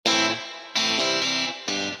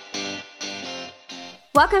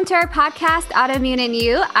Welcome to our podcast, Autoimmune and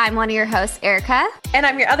You. I'm one of your hosts, Erica. And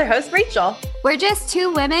I'm your other host, Rachel. We're just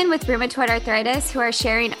two women with rheumatoid arthritis who are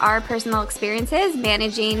sharing our personal experiences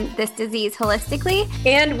managing this disease holistically.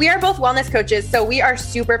 And we are both wellness coaches, so we are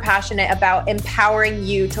super passionate about empowering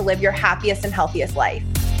you to live your happiest and healthiest life.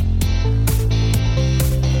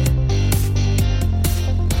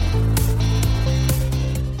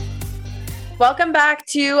 Welcome back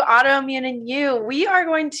to Autoimmune and You. We are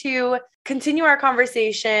going to continue our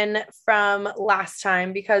conversation from last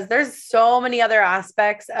time because there's so many other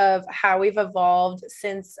aspects of how we've evolved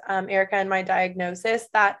since Erica and my diagnosis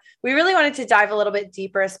that we really wanted to dive a little bit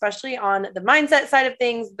deeper, especially on the mindset side of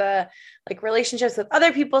things, the relationships with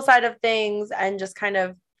other people side of things, and just kind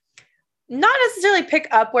of not necessarily pick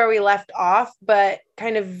up where we left off, but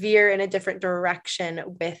kind of veer in a different direction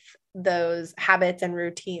with those habits and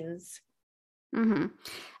routines. Mm-hmm.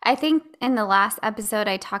 I think in the last episode,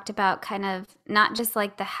 I talked about kind of not just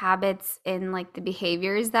like the habits and like the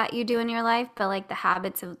behaviors that you do in your life, but like the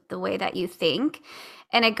habits of the way that you think.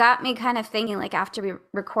 And it got me kind of thinking, like after we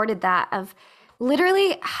recorded that, of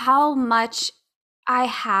literally how much I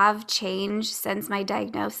have changed since my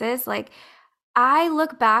diagnosis. Like I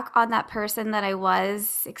look back on that person that I was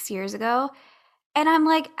 6 years ago, and I'm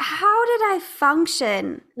like, how did I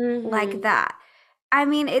function like that? I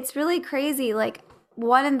mean, it's really crazy. Like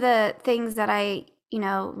one of the things that I,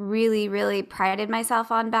 really, really prided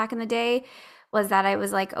myself on back in the day was that I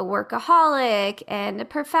was like a workaholic and a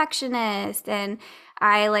perfectionist. And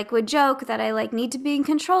I would joke that I need to be in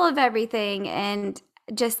control of everything and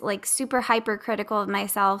just super hypercritical of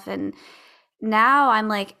myself. And now I'm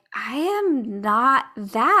like, I am not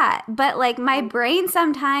that. But my brain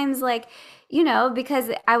sometimes because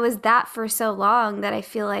I was that for so long that I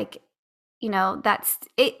feel like, that's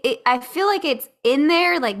it. I feel like it's in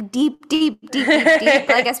there, deep,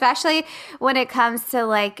 especially when it comes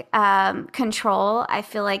to control. I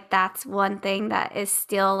feel like that's one thing that is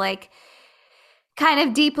still kind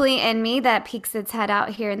of deeply in me that peeks its head out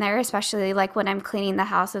here and there, especially when I'm cleaning the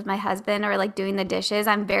house with my husband or doing the dishes.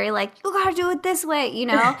 I'm very you gotta do it this way,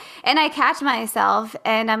 and I catch myself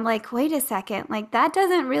and I'm like, wait a second, that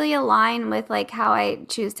doesn't really align with how I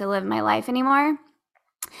choose to live my life anymore.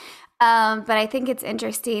 But I think it's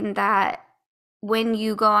interesting that when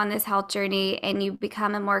you go on this health journey and you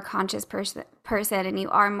become a more conscious person and you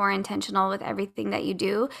are more intentional with everything that you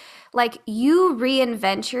do, you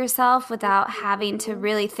reinvent yourself without having to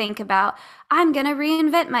really think about, I'm going to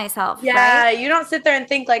reinvent myself. Yeah, right? You don't sit there and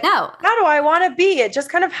think no. How do I want to be? It just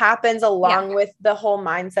kind of happens along with the whole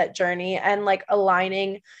mindset journey and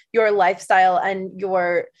aligning your lifestyle and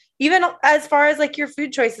your, even as far as your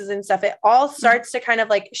food choices and stuff, it all starts to kind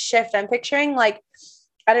of shift. I'm picturing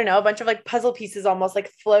I don't know, a bunch of puzzle pieces almost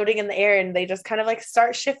floating in the air, and they just kind of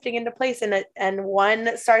start shifting into place, and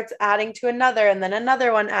one starts adding to another, and then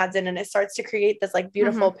another one adds in, and it starts to create this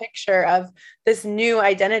beautiful picture of this new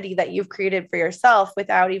identity that you've created for yourself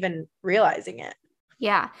without even realizing it.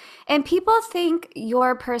 Yeah. And people think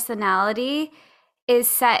your personality is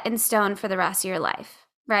set in stone for the rest of your life.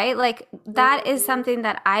 Right? That is something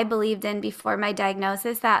that I believed in before my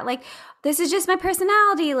diagnosis, that this is just my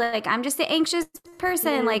personality. I'm just the anxious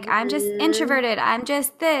person. I'm just introverted. I'm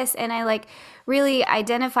just this. And I really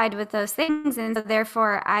identified with those things. And so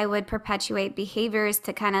therefore I would perpetuate behaviors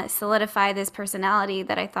to kind of solidify this personality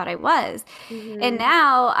that I thought I was. And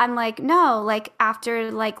now I'm no, after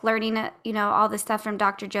learning, all the stuff from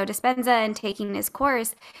Dr. Joe Dispenza and taking his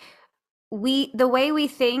course, the way we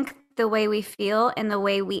think, the way we feel, and the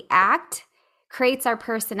way we act creates our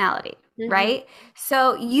personality, right?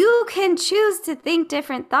 So you can choose to think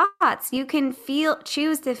different thoughts. You can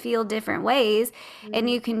choose to feel different ways, and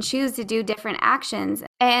you can choose to do different actions.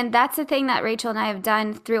 And that's the thing that Rachel and I have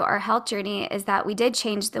done through our health journey, is that we did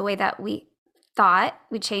change the way that we thought,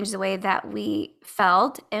 we changed the way that we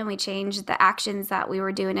felt, and we changed the actions that we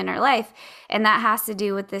were doing in our life. And that has to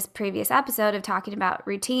do with this previous episode of talking about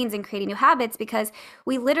routines and creating new habits, because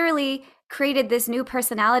we literally created this new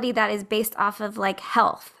personality that is based off of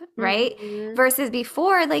health, right? Versus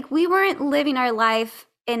before, we weren't living our life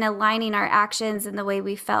and aligning our actions and the way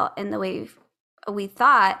we felt and the way we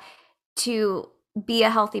thought to be a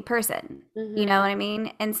healthy person. You know what I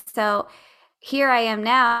mean? And so here I am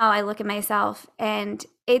now, I look at myself and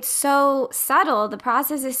it's so subtle. The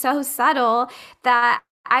process is so subtle that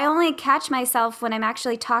I only catch myself when I'm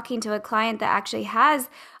actually talking to a client that actually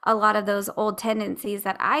has a lot of those old tendencies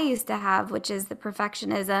that I used to have, which is the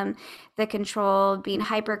perfectionism, the control, being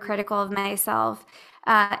hypercritical of myself,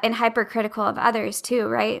 and hypercritical of others too,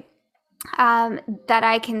 right? That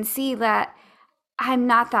I can see that I'm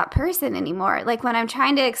not that person anymore. Like when I'm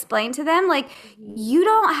trying to explain to them, like, Mhm. you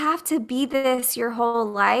don't have to be this your whole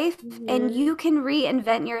life, and Mhm. you can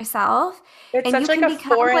reinvent yourself, It's and such you like can a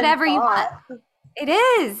become foreign whatever you want. thought. It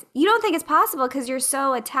is. You don't think it's possible because you're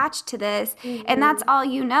so attached to this, and that's Mhm. all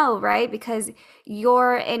you know, right? Because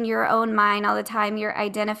you're in your own mind all the time. You're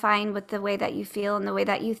identifying with the way that you feel and the way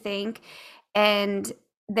that you think, and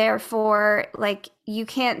therefore, like, you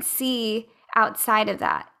can't see outside of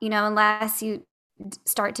that, unless you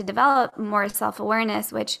start to develop more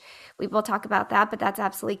self-awareness, which we will talk about that, but that's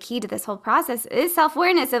absolutely key to this whole process is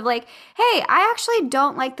self-awareness of like, hey, I actually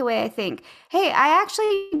don't like the way I think. Hey, I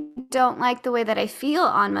actually don't like the way that I feel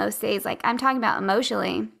on most days. Like, I'm talking about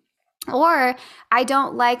emotionally. Or I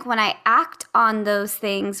don't like when I act on those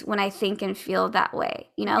things when I think and feel that way.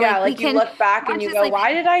 Yeah, Like, we like you can look back and you go, consciously why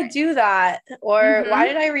pick did I different. do that? Or why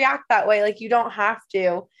Mm-hmm. did I react that way? Like you don't have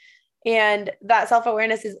to. And that self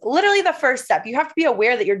awareness is literally the first step. You have to be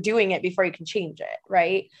aware that you're doing it before you can change it,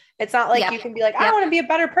 right? It's not like Yep. you can be like, I Yep. want to be a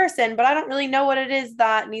better person, but I don't really know what it is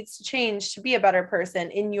that needs to change to be a better person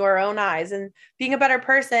in your own eyes. And being a better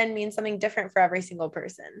person means something different for every single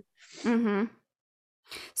person. Mm-hmm.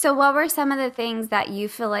 So, what were some of the things that you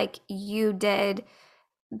feel like you did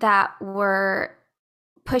that were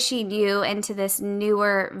pushing you into this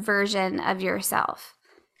newer version of yourself?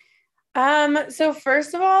 So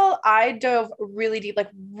first of all, I dove really deep, like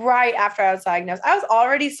right after I was diagnosed. I was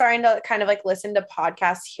already starting to kind of like listen to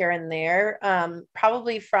podcasts here and there,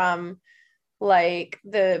 probably from like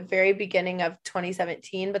the very beginning of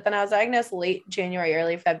 2017, but then I was diagnosed late January,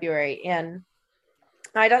 early February, and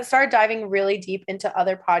I started diving really deep into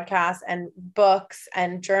other podcasts and books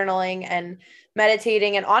and journaling and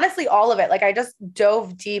meditating and honestly all of it. Like I just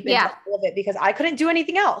dove deep into Yeah. all of it because I couldn't do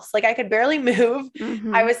anything else. Like I could barely move. I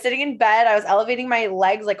Mm-hmm. was sitting in bed. I was elevating my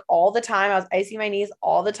legs like all the time. I was icing my knees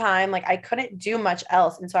all the time. Like I couldn't do much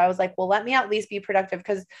else. And so I was like, well, let me at least be productive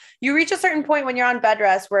because you reach a certain point when you're on bed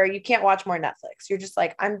rest where you can't watch more Netflix. You're just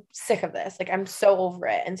like, I'm sick of this. Like I'm so over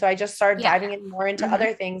it. And so I just started Yeah. diving in more into Mm-hmm.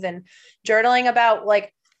 other things and journaling about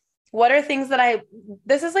like what are things that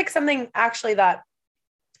this is like something actually that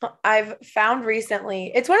I've found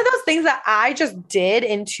recently. It's one of those things that I just did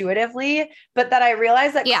intuitively, but that I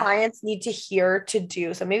realize that Yeah. clients need to hear to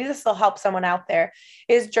do. So maybe this will help someone out there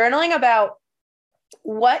is journaling about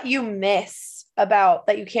what you miss about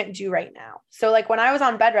that you can't do right now. So like when I was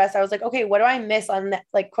on bed rest, I was like, okay, what do I miss on that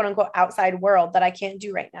like quote unquote outside world that I can't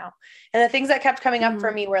do right now? And the things that kept coming up for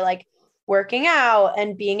Mm-hmm. me were like working out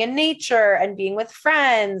and being in nature and being with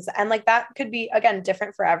friends. And like that could be again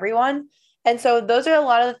different for everyone. And so those are a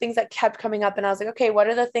lot of the things that kept coming up. And I was like, okay, what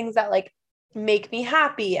are the things that like make me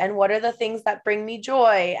happy? And what are the things that bring me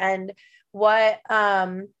joy? And what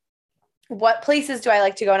places do I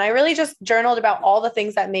like to go? And I really just journaled about all the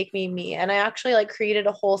things that make me me. And I actually like created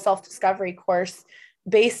a whole self-discovery course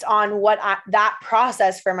based on that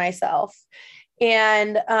process for myself.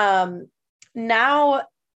 And now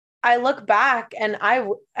I look back and I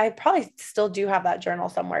probably still do have that journal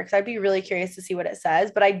somewhere because I'd be really curious to see what it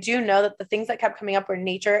says. But I do know that the things that kept coming up were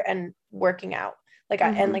nature and working out, and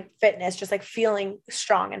Mm-hmm. like fitness, just like feeling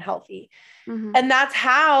strong and healthy. Mm-hmm. And that's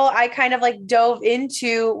how I kind of like dove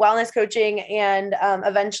into wellness coaching and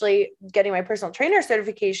eventually getting my personal trainer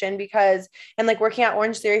certification and like working at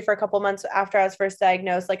Orange Theory for a couple months after I was first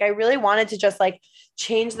diagnosed. Like I really wanted to just like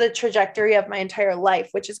change the trajectory of my entire life,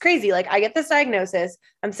 which is crazy. Like I get this diagnosis,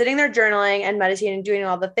 I'm sitting there journaling and meditating, doing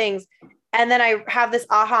all the things. And then I have this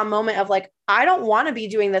aha moment of like, I don't want to be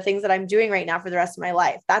doing the things that I'm doing right now for the rest of my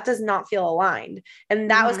life. That does not feel aligned. And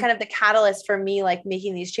that was Mm-hmm. kind of the catalyst for me, like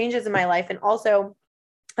making these changes in my life. And also,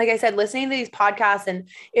 like I said, listening to these podcasts and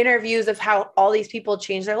interviews of how all these people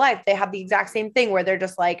change their life. They have the exact same thing where they're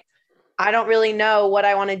just like, I don't really know what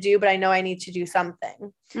I want to do, but I know I need to do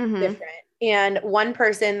something Mm-hmm. different. And one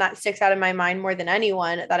person that sticks out in my mind more than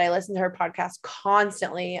anyone that I listen to her podcast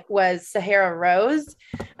constantly was Sahara Rose.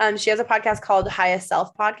 She has a podcast called Highest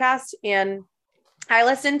Self Podcast. And I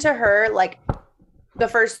listened to her like the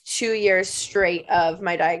first 2 years straight of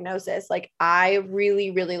my diagnosis. Like I really,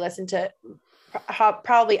 really listened to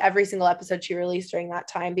probably every single episode she released during that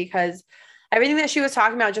time because everything that she was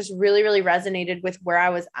talking about just really, really resonated with where I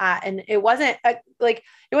was at. And it wasn't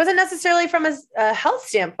it wasn't necessarily from a health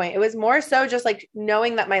standpoint. It was more so just like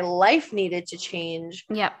knowing that my life needed to change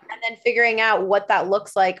Yep. and then figuring out what that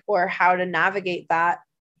looks like or how to navigate that.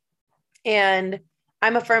 And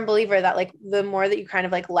I'm a firm believer that like the more that you kind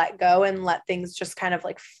of like let go and let things just kind of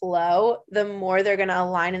like flow, the more they're going to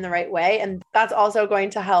align in the right way. And that's also going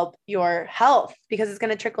to help your health because it's going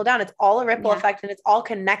to trickle down. It's all a ripple effect and it's all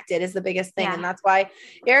connected is the biggest thing. And that's why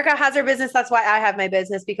Erica has her business. That's why I have my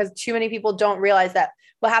business, because too many people don't realize that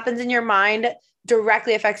what happens in your mind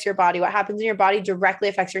directly affects your body. What happens in your body directly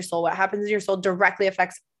affects your soul. What happens in your soul directly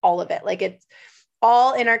affects all of it. Like it's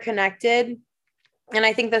all interconnected. And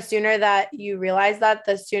I think the sooner that you realize that,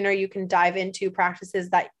 the sooner you can dive into practices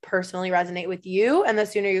that personally resonate with you, and the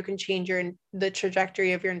sooner you can change the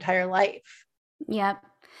trajectory of your entire life. Yep.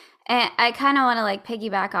 And I kind of want to like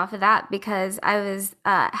piggyback off of that because I was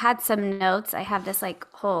had some notes. I have this like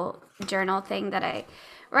whole journal thing that I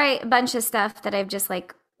write a bunch of stuff that I've just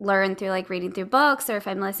like learn through like reading through books, or if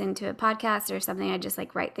I'm listening to a podcast or something, I just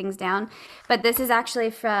like write things down. But this is actually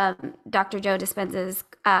from Dr. Joe Dispenza's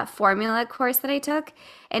formula course that I took.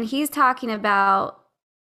 And he's talking about,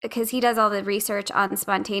 because he does all the research on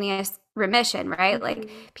spontaneous remission, right? Like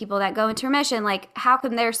people that go into remission, like how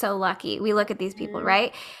come they're so lucky? We look at these people,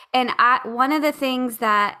 right? And one of the things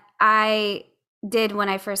that I did when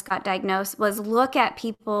I first got diagnosed was look at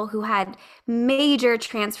people who had major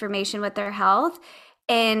transformation with their health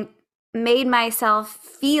and made myself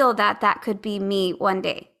feel that that could be me one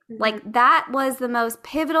day. Like that was the most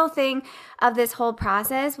pivotal thing of this whole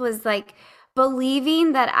process, was like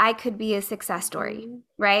believing that I could be a success story,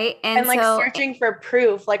 right? And like so, searching for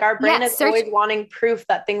proof. Like our brain is always wanting proof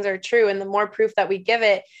that things are true. And the more proof that we give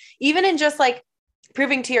it, even in just like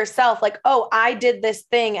proving to yourself, like, oh, I did this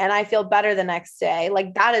thing and I feel better the next day.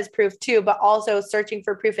 Like that is proof too, but also searching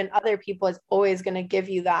for proof in other people is always going to give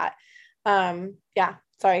you that.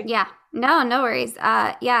 Sorry. Yeah, no worries.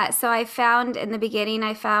 So I found in the beginning,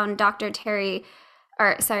 Dr. Terry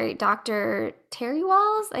Walls,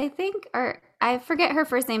 I think, or I forget her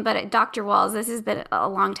first name, but Dr. Walls, this has been a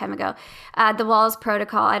long time ago. The Walls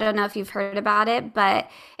Protocol, I don't know if you've heard about it, but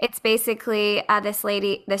it's basically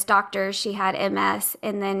this doctor, she had MS,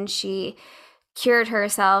 and then she cured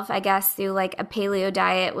herself, I guess, through like a paleo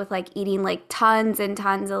diet with like eating like tons and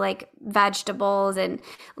tons of like vegetables and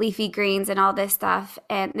leafy greens and all this stuff.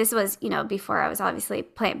 And this was, before I was obviously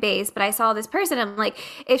plant-based, but I saw this person. I'm like,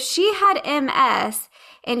 if she had MS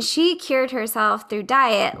and she cured herself through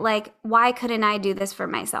diet, like, why couldn't I do this for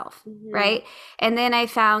myself? Right. And then I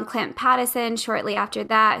found Clint Pattison shortly after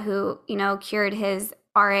that, who, cured his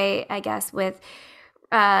RA, I guess, with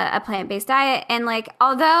a plant-based diet. And like,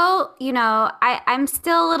 although, I'm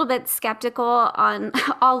still a little bit skeptical on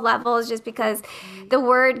all levels, just because the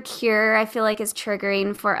word cure, I feel like, is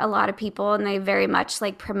triggering for a lot of people. And they very much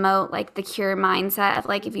like promote like the cure mindset of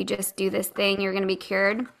like, if you just do this thing, you're going to be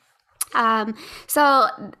cured. So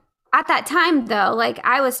at that time though, like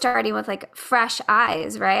I was starting with like fresh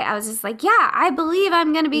eyes, right? I was just like, yeah, I believe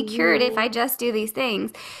I'm going to be cured if I just do these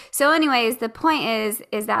things. So anyways, the point is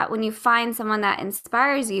that when you find someone that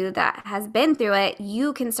inspires you, that has been through it,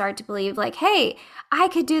 you can start to believe like, hey, I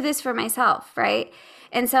could do this for myself, right?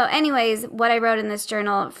 And so anyways, what I wrote in this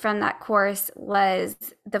journal from that course was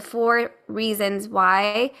the 4 reasons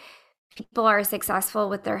why people are successful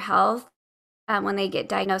with their health when they get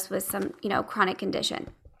diagnosed with some, chronic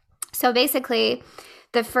condition. So basically,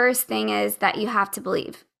 the first thing is that you have to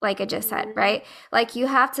believe, like I just said, right? Like you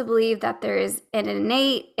have to believe that there is an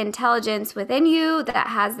innate intelligence within you that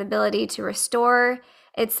has the ability to restore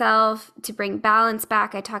itself, to bring balance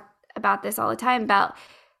back. I talk about this all the time about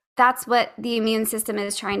that's what the immune system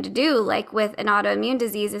is trying to do. Like with an autoimmune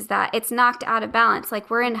disease, is that it's knocked out of balance. Like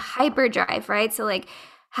we're in hyperdrive, right? So like,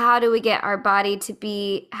 how do we get our body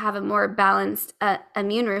to have a more balanced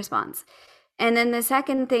immune response? And then the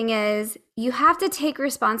second thing is you have to take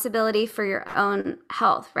responsibility for your own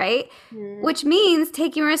health, right? Which means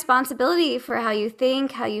taking responsibility for how you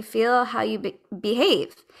think, how you feel, how you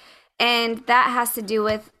behave. And that has to do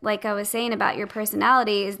with, like I was saying about your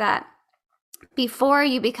personality, is that before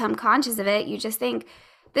you become conscious of it, you just think,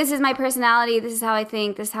 this is my personality, this is how I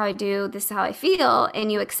think, this is how I do, this is how I feel,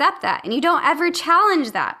 and you accept that. And you don't ever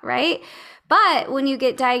challenge that, right? But when you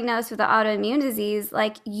get diagnosed with an autoimmune disease,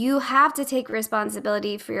 like you have to take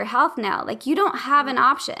responsibility for your health now. Like you don't have an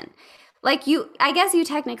option. Like I guess you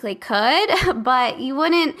technically could, but you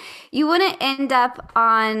wouldn't end up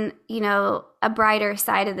on, a brighter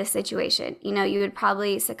side of the situation. You would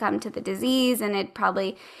probably succumb to the disease and it'd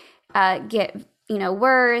probably get,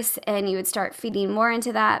 worse, and you would start feeding more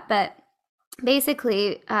into that. But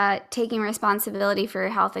basically taking responsibility for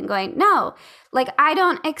your health and going, no, like I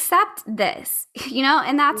don't accept this,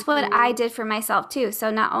 and that's what I did for myself too.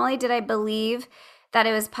 So not only did I believe that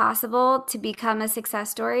it was possible to become a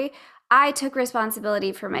success story, I took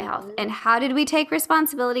responsibility for my health. And how did we take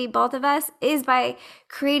responsibility, both of us, is by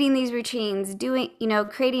creating these routines,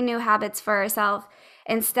 creating new habits for ourselves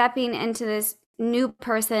and stepping into this new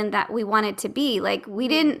person that we wanted to be. Like, we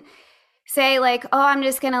didn't say like, oh, I'm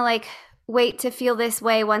just going to like wait to feel this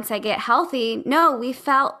way once I get healthy. No,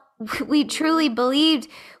 we truly believed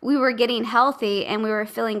we were getting healthy, and we were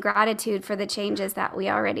feeling gratitude for the changes that we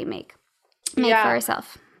already make for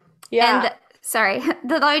ourselves. Yeah. And sorry,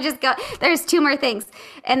 let me just go. There's two more things.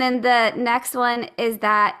 And then the next one is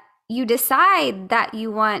that you decide that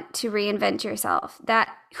you want to reinvent yourself.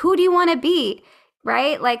 That who do you want to be,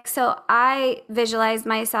 right? Like, so I visualized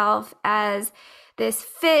myself as this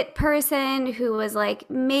fit person who was like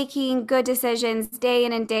making good decisions day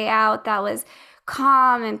in and day out, that was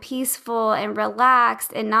calm and peaceful and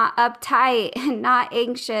relaxed and not uptight and not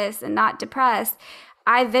anxious and not depressed.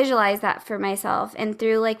 I visualized that for myself. And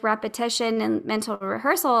through like repetition and mental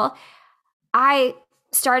rehearsal, I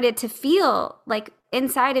started to feel like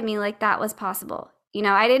inside of me like that was possible.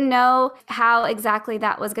 I didn't know how exactly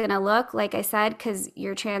that was going to look, like I said, because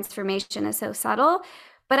your transformation is so subtle.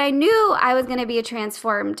 But I knew I was going to be a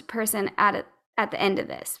transformed person at the end of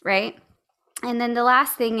this, right? And then the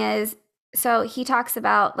last thing is, so he talks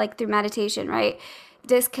about like through meditation, right?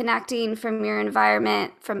 Disconnecting from your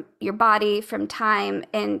environment, from your body, from time,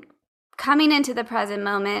 and coming into the present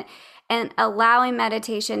moment and allowing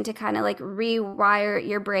meditation to kind of like rewire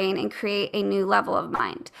your brain and create a new level of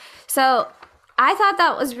mind. So I thought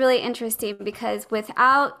that was really interesting because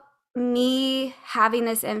without me having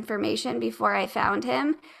this information before I found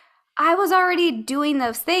him, I was already doing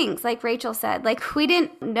those things. Like Rachel said, like we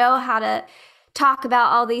didn't know how to talk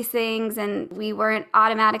about all these things, and we weren't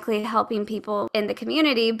automatically helping people in the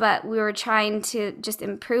community, but we were trying to just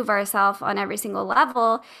improve ourselves on every single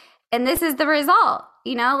level. And this is the result,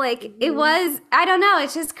 like it was, I don't know,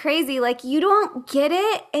 it's just crazy. Like you don't get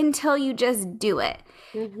it until you just do it,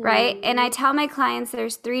 right? And I tell my clients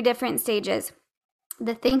there's 3 different stages: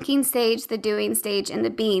 the thinking stage, the doing stage, and the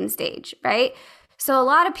being stage, right? So a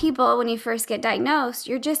lot of people, when you first get diagnosed,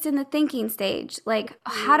 you're just in the thinking stage. Like,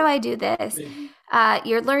 how do I do this?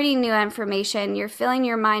 You're learning new information. You're filling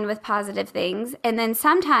your mind with positive things. And then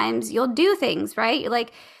sometimes you'll do things, right?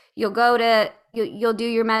 Like you'll do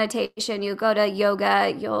your meditation. You'll go to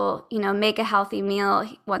yoga. You'll, make a healthy meal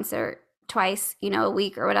once or twice, a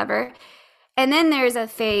week or whatever. And then there's a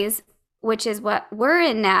phase, which is what we're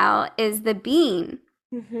in now, is the being.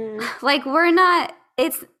 Like we're not,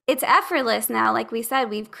 it's effortless now. Like we said,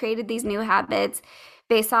 we've created these new habits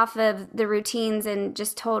based off of the routines and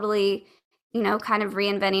just totally, kind of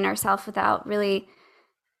reinventing ourselves without really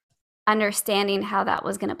understanding how that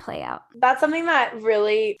was going to play out. That's something that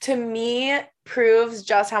really, to me, proves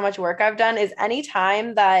just how much work I've done is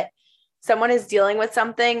anytime that someone is dealing with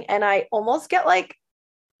something and I almost get like,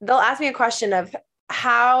 they'll ask me a question of,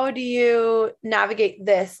 how do you navigate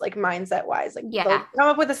this, like mindset wise? Like they'll come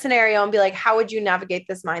up with a scenario and be like, how would you navigate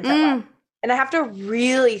this mindset wise? And I have to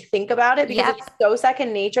really think about it because it's so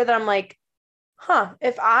second nature that I'm like,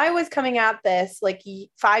 if I was coming at this like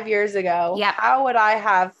 5 years ago, how would I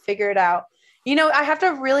have figured out? I have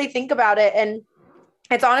to really think about it. And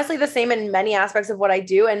it's honestly the same in many aspects of what I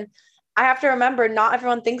do. And I have to remember, not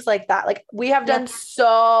everyone thinks like that. Like we have done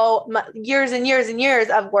so years and years and years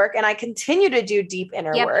of work, and I continue to do deep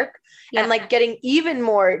inner work and like getting even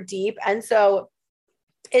more deep. And so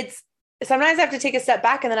it's sometimes I have to take a step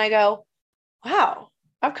back and then I go, wow,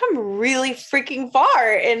 I've come really freaking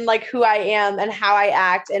far in like who I am and how I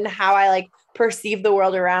act and how I like perceive the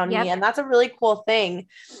world around me. And that's a really cool thing.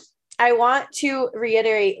 I want to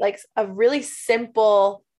reiterate like a really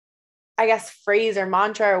simple, I guess, phrase or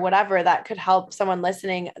mantra or whatever that could help someone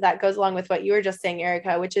listening that goes along with what you were just saying,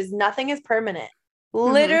 Erica, which is nothing is permanent.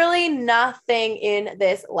 Literally nothing in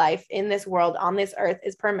this life, in this world, on this earth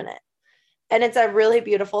is permanent. And it's a really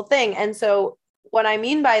beautiful thing. And so what I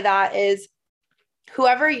mean by that is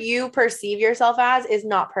whoever you perceive yourself as is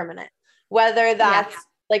not permanent, whether that's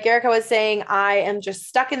like Erica was saying, I am just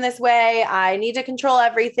stuck in this way. I need to control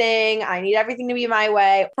everything. I need everything to be my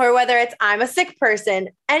way. Or whether it's I'm a sick person,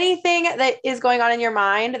 anything that is going on in your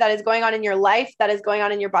mind, that is going on in your life, that is going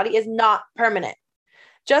on in your body is not permanent.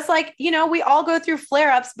 Just like, we all go through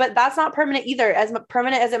flare-ups, but that's not permanent either, as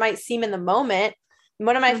permanent as it might seem in the moment.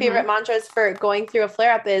 One of my favorite mantras for going through a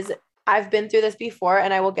flare-up is, I've been through this before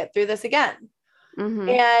and I will get through this again.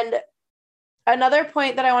 And another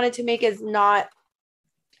point that I wanted to make is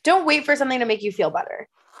don't wait for something to make you feel better.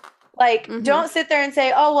 Like, don't sit there and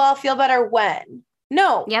say, oh, well, I'll feel better when.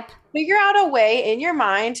 No. Figure out a way in your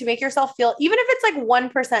mind to make yourself feel, even if it's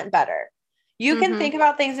like 1% better. You can think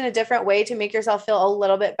about things in a different way to make yourself feel a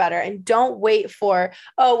little bit better. And don't wait for,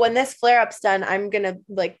 oh, when this flare up's done, I'm going to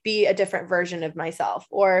like be a different version of myself.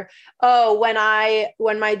 Or, oh,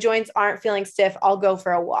 when my joints aren't feeling stiff, I'll go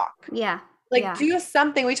for a walk. Yeah. Like do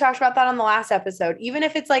something. We talked about that on the last episode. Even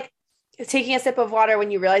if it's like taking a sip of water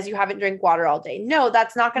when you realize you haven't drank water all day. No,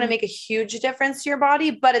 that's not going to make a huge difference to your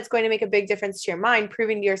body, but it's going to make a big difference to your mind,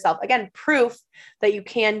 proving to yourself, again, proof that you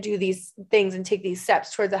can do these things and take these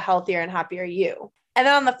steps towards a healthier and happier you. And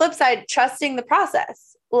then on the flip side, trusting the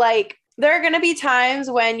process. Like there are going to be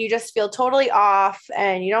times when you just feel totally off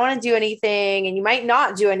and you don't want to do anything and you might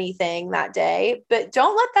not do anything that day, but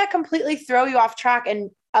don't let that completely throw you off track.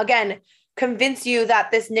 And again, convince you that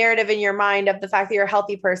this narrative in your mind of the fact that you're a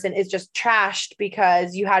healthy person is just trashed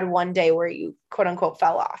because you had one day where you quote unquote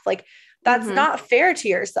fell off. Like that's not fair to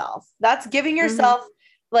yourself. That's giving yourself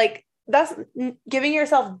that's giving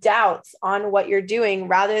yourself doubts on what you're doing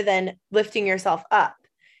rather than lifting yourself up.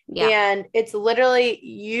 Yeah. And it's literally,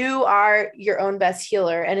 you are your own best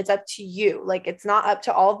healer and it's up to you. Like, it's not up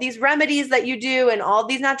to all these remedies that you do and all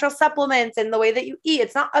these natural supplements and the way that you eat.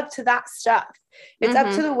 It's not up to that stuff. It's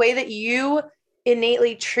up to the way that you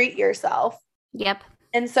innately treat yourself. Yep.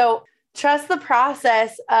 And so trust the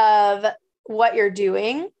process of what you're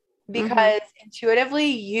doing because intuitively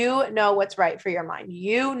you know what's right for your mind.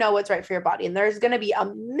 You know what's right for your body. And there's going to be a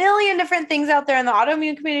million different things out there in the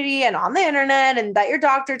autoimmune community and on the internet and that your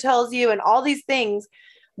doctor tells you and all these things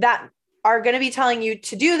that are going to be telling you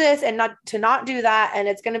to do this and not do that. And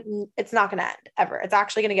it's not going to end ever. It's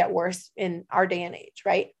actually going to get worse in our day and age,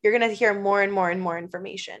 right? You're going to hear more and more and more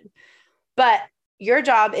information, but your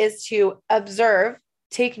job is to observe,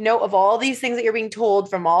 take note of all these things that you're being told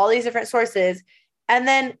from all these different sources. And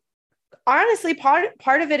then honestly,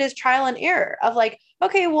 part of it is trial and error of like,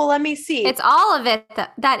 okay, well, let me see. It's all of it.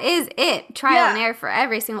 That is it. Trial and error for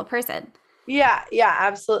every single person. Yeah. Yeah,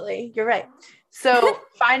 absolutely. You're right. So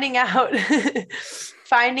finding out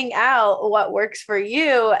what works for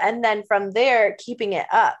you. And then from there, keeping it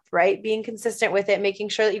up, right? Being consistent with it, making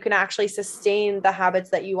sure that you can actually sustain the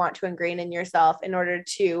habits that you want to ingrain in yourself in order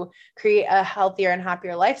to create a healthier and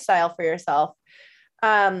happier lifestyle for yourself.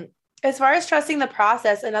 As far as trusting the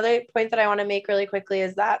process, another point that I want to make really quickly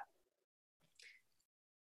is that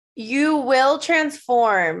you will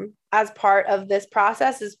transform as part of this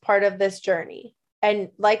process, as part of this journey. And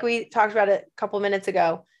like we talked about a couple minutes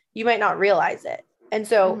ago, you might not realize it. And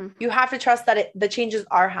so you have to trust that the changes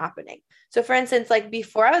are happening. So for instance, like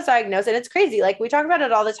before I was diagnosed, and it's crazy, like we talk about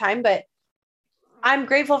it all the time, but I'm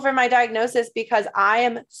grateful for my diagnosis because I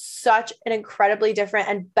am such an incredibly different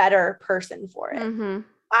and better person for it.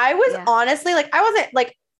 I was honestly like,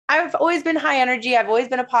 I've always been high energy. I've always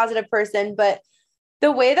been a positive person, but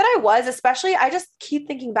the way that I was, especially, I just keep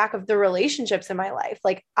thinking back of the relationships in my life.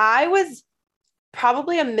 Like I was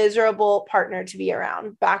probably a miserable partner to be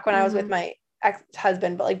around back when I was with my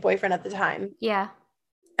ex-husband, but like boyfriend at the time. Yeah.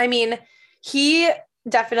 I mean, he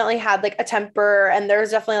definitely had like a temper and there was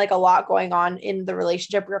definitely like a lot going on in the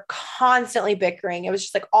relationship. We were constantly bickering. It was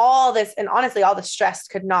just like all this, and honestly, all the stress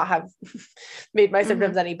could not have made my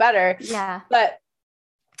symptoms any better. Yeah. But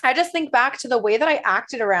I just think back to the way that I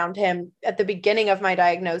acted around him at the beginning of my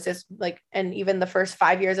diagnosis, like, and even the first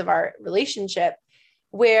 5 years of our relationship,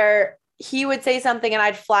 where he would say something and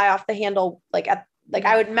I'd fly off the handle, like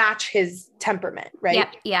I would match his temperament. Right. Yeah.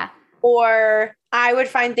 Yeah. Or I would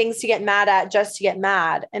find things to get mad at just to get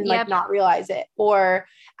mad and like not realize it. Or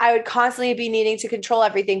I would constantly be needing to control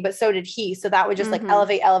everything, but so did he. So that would just like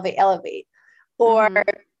elevate. Or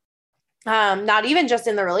not even just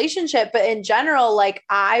in the relationship, but in general, like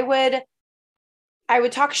I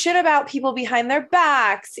would talk shit about people behind their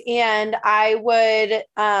backs and I would,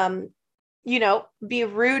 be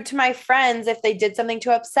rude to my friends if they did something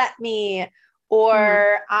to upset me.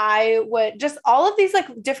 Or I would just all of these like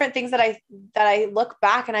different things that I look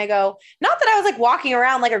back and I go, not that I was like walking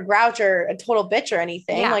around like a grouch or a total bitch or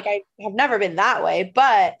anything. Yeah. Like I have never been that way,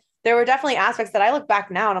 but there were definitely aspects that I look back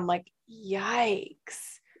now and I'm like,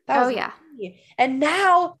 yikes. That was me. And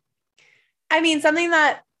now, I mean, something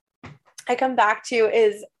that I come back to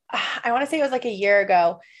is, I want to say it was like a year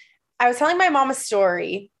ago. I was telling my mom a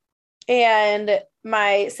story and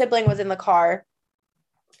my sibling was in the car.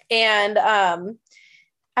 And I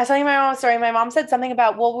was telling my mom a story. My mom said something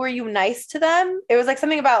about, well, were you nice to them? It was like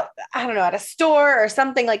something about, I don't know, at a store or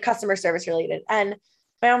something like customer service related. And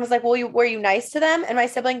my mom was like, well, were you nice to them? And my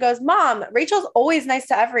sibling goes, Mom, Rachel's always nice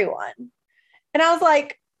to everyone. And I was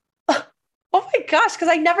like, oh my gosh, because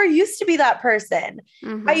I never used to be that person.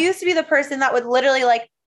 I used to be the person that would literally like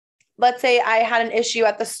let's say I had an issue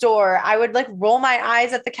at the store, I would like roll my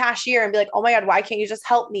eyes at the cashier and be like, oh my God, why can't you just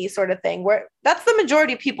help me, sort of thing. Where that's the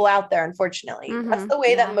majority of people out there, unfortunately. That's the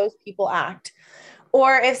way that most people act.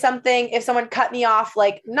 Or if someone cut me off,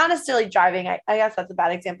 like not necessarily driving, I guess that's a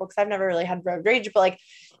bad example because I've never really had road rage, but like,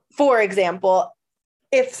 for example,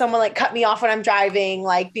 if someone like cut me off when I'm driving,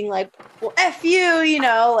 like being like, well, F you, you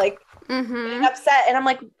know, like being upset. And I'm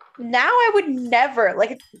like, now I would never,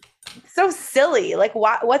 like, it's so silly. Like,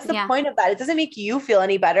 what's the point of that? It doesn't make you feel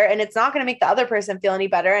any better, and it's not going to make the other person feel any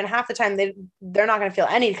better. And half the time they're not going to feel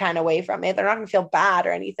any kind of way from it. They're not going to feel bad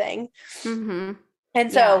or anything.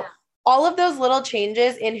 And so all of those little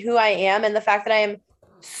changes in who I am, and the fact that I am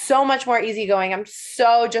so much more easygoing, I'm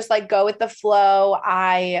so just like go with the flow.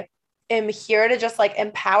 I am here to just like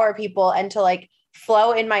empower people and to like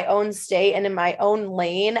flow in my own state and in my own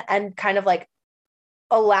lane, and kind of like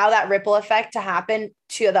allow that ripple effect to happen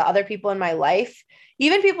to the other people in my life,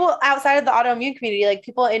 even people outside of the autoimmune community, like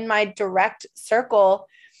people in my direct circle.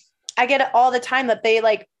 I get it all the time that they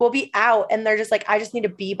like will be out and they're just like, I just need to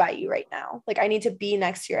be by you right now. Like I need to be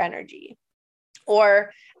next to your energy.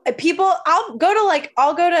 Or people, I'll go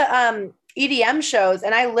to EDM shows,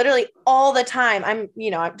 and I literally all the time, I'm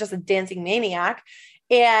just a dancing maniac.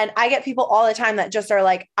 And I get people all the time that just are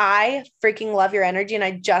like, I freaking love your energy, and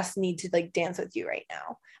I just need to like dance with you right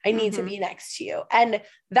now. I need to be next to you. And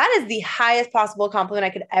that is the highest possible compliment I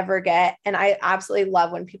could ever get. And I absolutely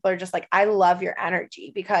love when people are just like, I love your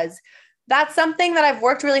energy, because that's something that I've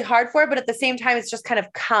worked really hard for, but at the same time, it's just kind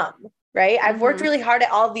of come, right? I've worked really hard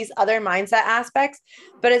at all of these other mindset aspects,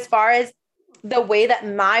 but as far as the way that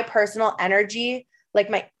my personal energy, like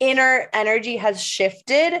my inner energy has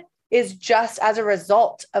shifted, is just as a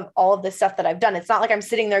result of all of the stuff that I've done. It's not like I'm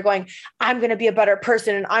sitting there going, I'm going to be a better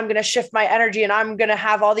person and I'm going to shift my energy and I'm going to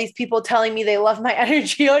have all these people telling me they love my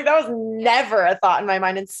energy. Like that was never a thought in my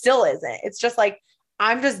mind and still isn't. It's just like,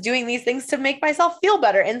 I'm just doing these things to make myself feel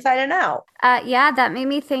better inside and out. Yeah, that made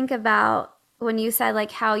me think about when you said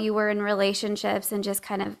like how you were in relationships and just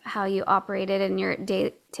kind of how you operated in your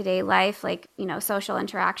day-to-day life, like, social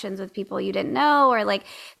interactions with people you didn't know, or like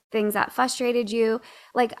things that frustrated you.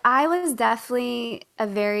 Like I was definitely a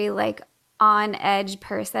very like on edge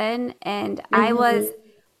person, and I was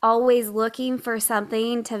always looking for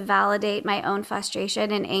something to validate my own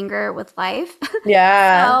frustration and anger with life.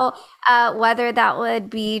 Yeah. So whether that would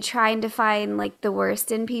be trying to find like the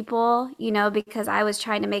worst in people, because I was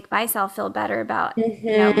trying to make myself feel better about,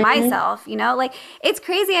 myself, like it's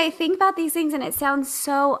crazy. I think about these things and it sounds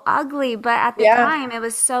so ugly, but at the time it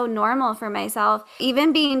was so normal for myself.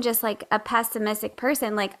 Even being just like a pessimistic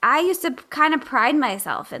person, like I used to kind of pride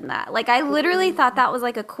myself in that. Like I literally thought that was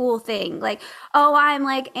like a cool thing. Like, oh, I'm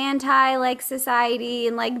like anti like society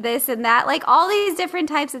and like this and that, like all these different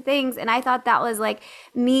types of things. And I thought that was like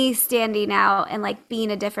me standing out and like being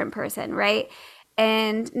a different person, right?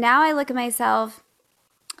 And now I look at myself,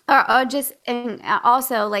 or just, and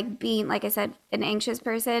also like being, like I said, an anxious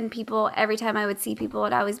person. People, every time I would see people,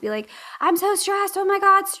 would always be like, I'm so stressed. Oh my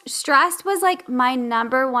God. Stressed was like my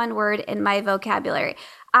number one word in my vocabulary.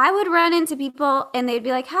 I would run into people and they'd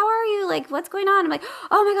be like, how are you? Like, what's going on? I'm like,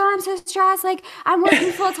 oh my God, I'm so stressed. Like, I'm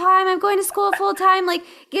working full time. I'm going to school full time. Like,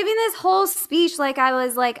 giving this whole speech, like,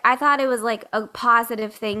 I thought it was like a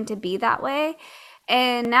positive thing to be that way.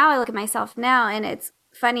 And now I look at myself now, and it's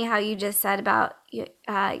funny how you just said about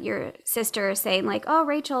your sister saying like, oh,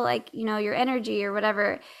 Rachel, like, your energy or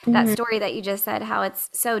whatever, that story that you just said, how it's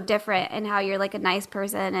so different and how you're like a nice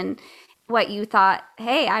person, and what you thought,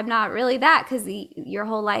 hey, I'm not really that, because your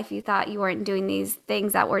whole life you thought you weren't doing these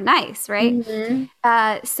things that were nice, right?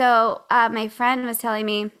 So my friend was telling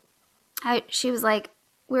me, she was like,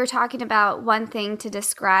 we were talking about one thing to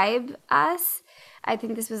describe us. I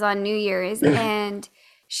think this was on New Year's, and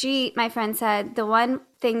my friend said, the one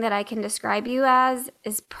thing that I can describe you as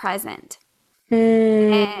is present.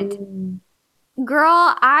 And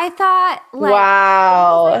girl, I thought like,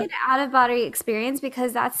 wow, it was like an out-of-body experience,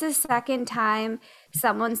 because that's the second time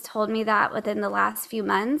someone's told me that within the last few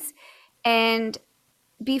months. And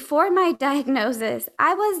before my diagnosis,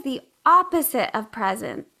 I was the opposite of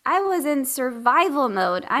present. I was in survival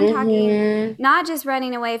mode. I'm talking not just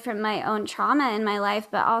running away from my own trauma in my life,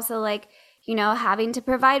 but also like, having to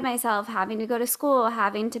provide myself, having to go to school,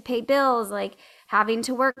 having to pay bills, like having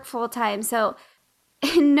to work full time. So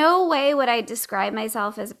in no way would I describe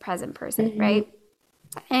myself as a present person, right?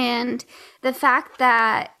 And the fact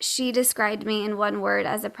that she described me in one word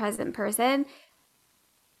as a present person,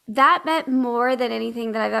 that meant more than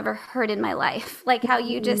anything that I've ever heard in my life. Like how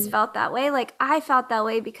you just felt that way. Like I felt that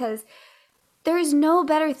way because there's no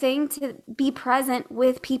better thing to be present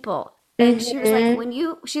with people. And she was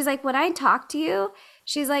like, she's like, when I talk to you,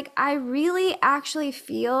 she's like, I really actually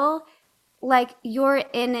feel like you're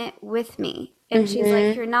in it with me. And she's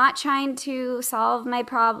like, you're not trying to solve my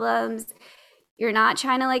problems. You're not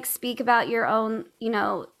trying to like speak about your own,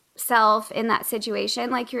 self in that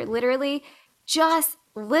situation. Like you're literally just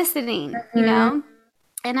listening,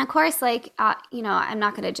 And of course, like, I'm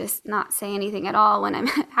not going to just not say anything at all when I'm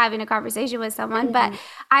having a conversation with someone, but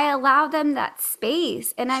I allow them that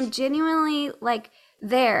space and I'm genuinely like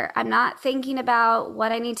there. I'm not thinking about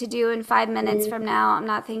what I need to do in 5 minutes from now. I'm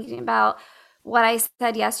not thinking about what I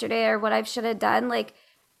said yesterday or what I should have done. Like,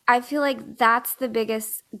 I feel like that's the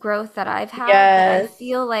biggest growth that I've had. That I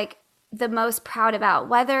feel like the most proud about.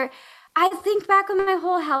 Whether I think back on my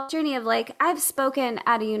whole health journey of like, I've spoken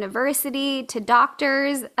at a university to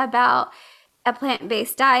doctors about a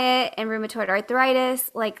plant-based diet and rheumatoid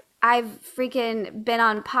arthritis. Like I've freaking been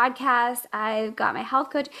on podcasts. I've got my health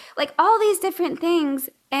coach, like all these different things.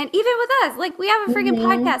 And even with us, like we have a freaking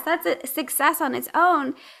podcast. That's a success on its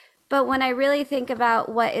own. But when I really think about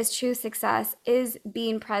what is true success is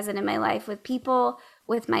being present in my life with people,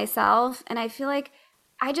 with myself. And I feel like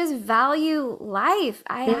I just value life.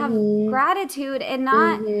 I have gratitude and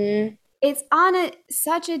not, it's on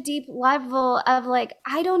such a deep level of like,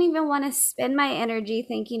 I don't even want to spend my energy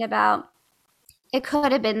thinking about it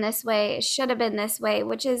could have been this way. It should have been this way,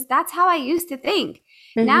 that's how I used to think.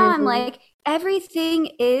 Now I'm like,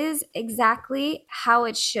 everything is exactly how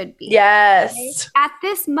it should be. Yes. Right? At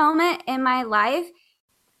this moment in my life,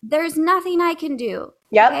 there's nothing I can do.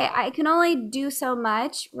 Yep. Okay? I can only do so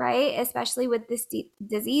much, right? Especially with this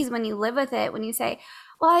disease, when you live with it, when you say,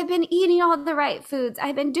 well, I've been eating all the right foods.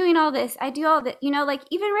 I've been doing all this. I do all that, like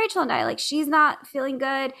even Rachel and I, like she's not feeling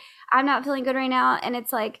good. I'm not feeling good right now. And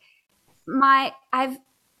it's like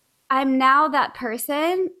I'm now that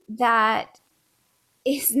person that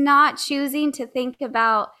is not choosing to think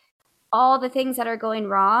about all the things that are going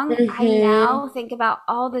wrong. I now think about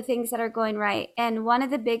all the things that are going right. And one of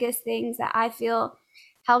the biggest things that I feel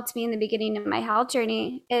helped me in the beginning of my health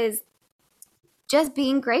journey is just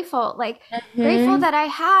being grateful. Like grateful that I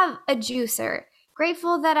have a juicer,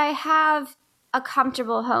 grateful that I have a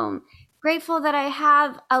comfortable home, grateful that I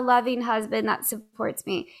have a loving husband that supports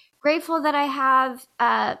me, grateful that I have,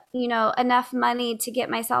 enough money to get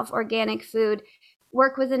myself organic food,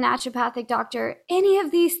 work with a naturopathic doctor, any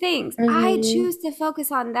of these things. I choose to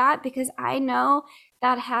focus on that because I know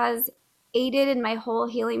that has aided in my whole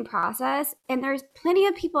healing process. And there's plenty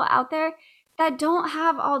of people out there that don't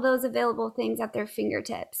have all those available things at their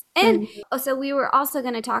fingertips. And so we were also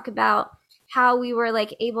going to talk about how we were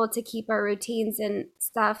like able to keep our routines and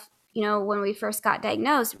stuff, when we first got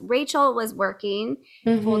diagnosed. Rachel was working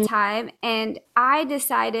full time. And I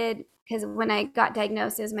decided, because when I got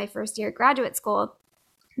diagnosed, it was my first year at graduate school,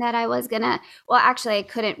 that I was actually I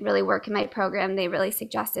couldn't really work in my program. They really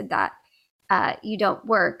suggested that you don't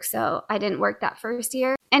work. So I didn't work that first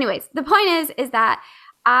year. Anyways, the point is that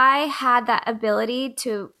I had that ability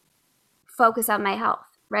to focus on my health,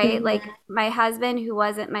 right? Like my husband, who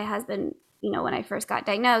wasn't my husband, when I first got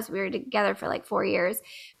diagnosed, we were together for like 4 years,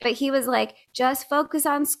 but he was like, just focus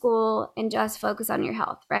on school and just focus on your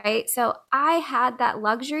health, right? So I had that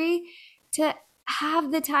luxury to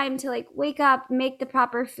have the time to like wake up, make the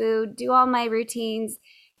proper food, do all my routines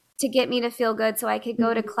to get me to feel good so I could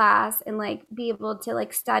go to class and like be able to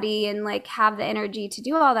like study and like have the energy to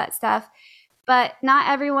do all that stuff. But not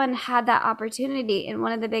everyone had that opportunity. And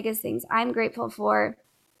one of the biggest things I'm grateful for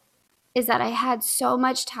is that I had so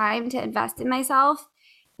much time to invest in myself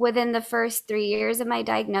within the first 3 years of my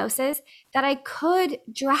diagnosis that I could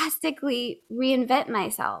drastically reinvent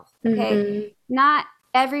myself. Okay. Not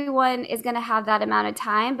everyone is going to have that amount of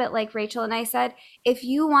time. But like Rachel and I said, if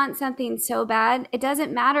you want something so bad, it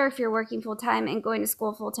doesn't matter if you're working full time and going to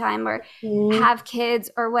school full time or have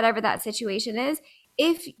kids or whatever that situation is.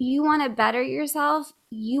 If you want to better yourself,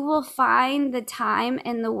 you will find the time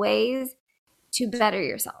and the ways to better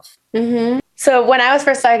yourself. So when I was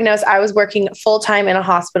first diagnosed, I was working full time in a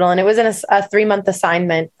hospital, and it was in a 3-month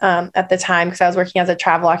assignment at the time because I was working as a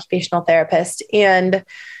travel occupational therapist. And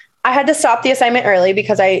I had to stop the assignment early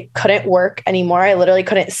because I couldn't work anymore. I literally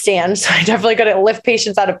couldn't stand. So I definitely couldn't lift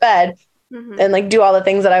patients out of bed and like do all the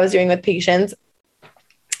things that I was doing with patients.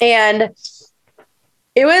 And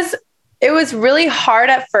it was really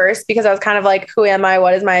hard at first because I was kind of like, who am I?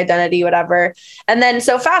 What is my identity? Whatever. And then,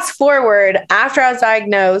 so fast forward, after I was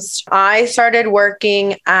diagnosed, I started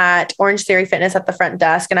working at Orange Theory Fitness at the front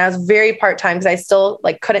desk. And I was very part-time because I still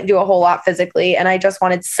like couldn't do a whole lot physically. And I just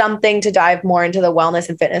wanted something to dive more into the wellness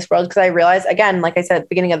and fitness world. Because I realized, again, like I said at the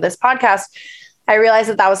beginning of this podcast, I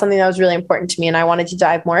realized that was something that was really important to me and I wanted to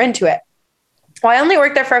dive more into it. Well, I only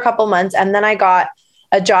worked there for a couple months, and then I got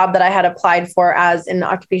a job that I had applied for as an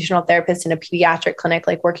occupational therapist in a pediatric clinic,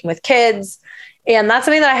 like working with kids. And that's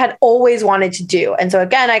something that I had always wanted to do. And so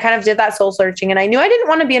again, I kind of did that soul searching, and I knew I didn't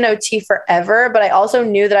want to be an OT forever, but I also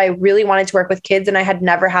knew that I really wanted to work with kids, and I had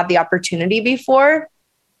never had the opportunity before.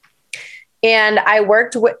 And I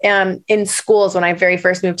worked in schools when I very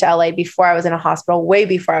first moved to LA, before I was in a hospital, way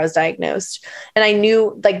before I was diagnosed. And I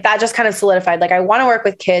knew like that just kind of solidified, like I want to work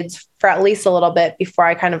with kids for at least a little bit before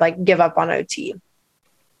I kind of like give up on OT.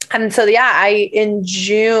 And so, yeah, in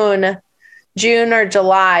June or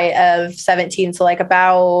July of 17, so like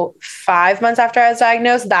about 5 months after I was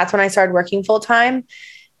diagnosed, that's when I started working full time.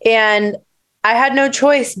 And I had no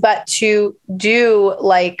choice but to do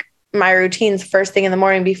like my routines first thing in the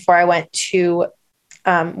morning before I went to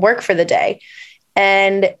work for the day.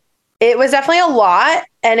 And it was definitely a lot,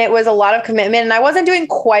 and it was a lot of commitment. And I wasn't doing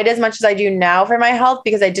quite as much as I do now for my health,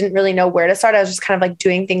 because I didn't really know where to start. I was just kind of like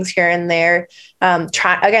doing things here and there.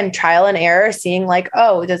 Trial and error, seeing like,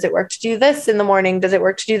 oh, does it work to do this in the morning? Does it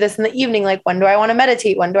work to do this in the evening? Like, when do I want to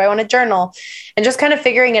meditate? When do I want to journal? And just kind of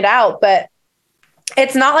figuring it out. But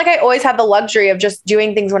it's not like I always had the luxury of just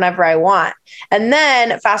doing things whenever I want. And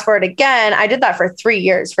then fast forward again, I did that for 3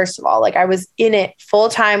 years. First of all, like I was in it full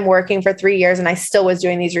time working for 3 years, and I still was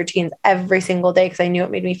doing these routines every single day because I knew it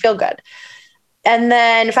made me feel good. And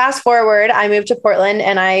then fast forward, I moved to Portland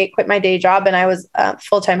and I quit my day job, and I was a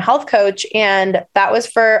full-time health coach. And that was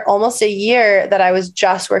for almost a year that I was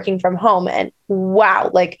just working from home. And wow,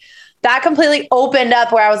 like that completely opened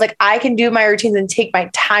up where I was like, I can do my routines and take my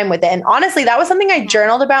time with it. And honestly, that was something I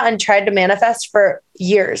journaled about and tried to manifest for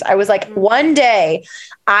years. I was like, one day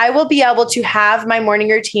I will be able to have my morning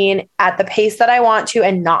routine at the pace that I want to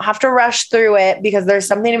and not have to rush through it, because there's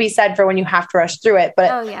something to be said for when you have to rush through it. But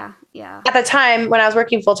at the time when I was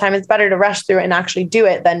working full time, it's better to rush through it and actually do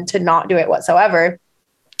it than to not do it whatsoever.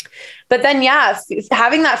 But then, yeah,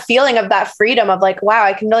 having that feeling of that freedom of like, wow,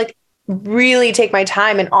 I can like really take my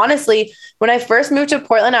time. And honestly, when I first moved to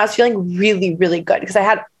Portland, I was feeling really, really good because I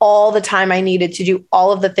had all the time I needed to do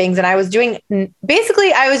all of the things. And I was doing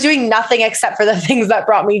nothing except for the things that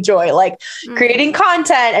brought me joy, like creating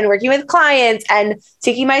content and working with clients and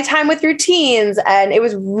taking my time with routines. And it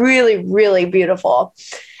was really, really beautiful.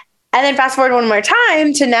 And then fast forward one more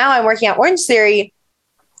time to now I'm working at Orange Theory,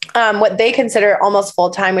 what they consider almost full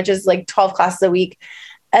time, which is like 12 classes a week.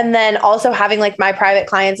 And then also having like my private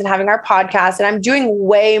clients and having our podcast. And I'm doing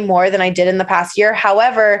way more than I did in the past year.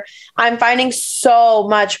 However, I'm finding so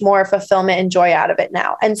much more fulfillment and joy out of it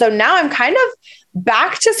now. And so now I'm kind of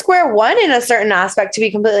back to square one in a certain aspect, to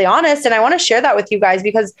be completely honest. And I want to share that with you guys,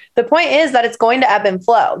 because the point is that it's going to ebb and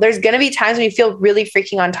flow. There's going to be times when you feel really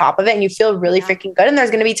freaking on top of it and you feel really freaking good. And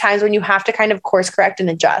there's going to be times when you have to kind of course correct and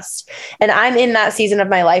adjust. And I'm in that season of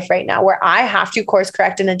my life right now where I have to course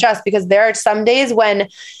correct and adjust, because there are some days when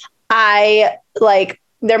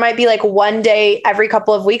there might be like one day every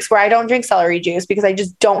couple of weeks where I don't drink celery juice because I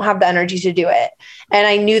just don't have the energy to do it. And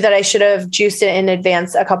I knew that I should have juiced it in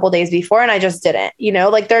advance a couple of days before, and I just didn't,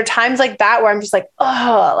 like there are times like that where I'm just like,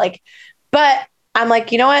 oh, like, but I'm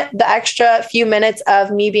like, you know what, the extra few minutes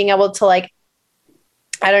of me being able to like,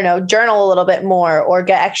 I don't know, journal a little bit more or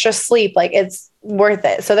get extra sleep, like it's worth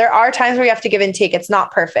it. So there are times where you have to give and take. It's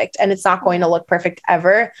not perfect and it's not going to look perfect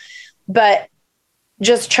ever, but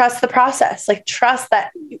just trust the process. Like trust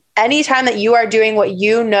that anytime that you are doing what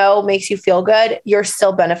you know makes you feel good, you're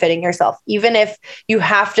still benefiting yourself. Even if you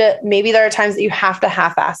have to, maybe there are times that you have to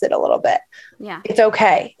half-ass it a little bit. Yeah. It's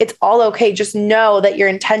okay. It's all okay. Just know that your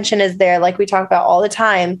intention is there. Like we talk about all the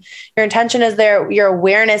time, your intention is there. Your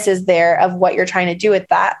awareness is there of what you're trying to do with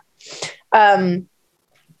that.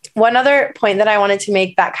 One other point that I wanted to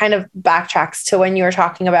make that kind of backtracks to when you were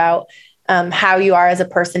talking about how you are as a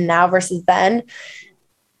person now versus then.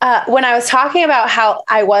 When I was talking about how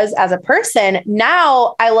I was as a person,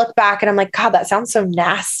 now I look back and I'm like, God, that sounds so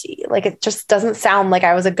nasty. Like, it just doesn't sound like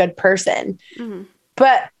I was a good person. Mm-hmm.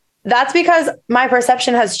 But that's because my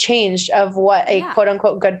perception has changed of what a quote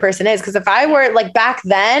unquote good person is. Because if I were like back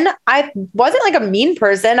then, I wasn't like a mean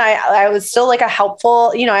person. I was still like a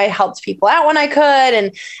helpful, I helped people out when I could.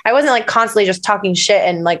 And I wasn't like constantly just talking shit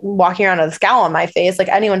and like walking around with a scowl on my face. Like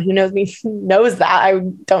anyone who knows me knows that. I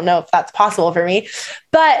don't know if that's possible for me.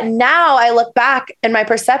 But now I look back and my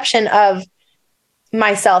perception of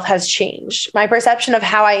myself has changed. My perception of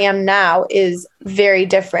how I am now is very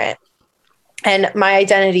different. And my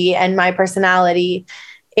identity and my personality.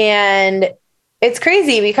 And it's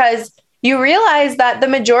crazy because you realize that the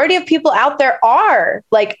majority of people out there are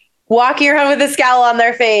like walking around with a scowl on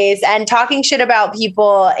their face and talking shit about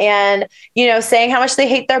people and, saying how much they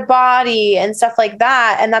hate their body and stuff like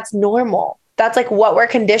that. And that's normal. that's like what we're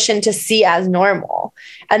conditioned to see as normal.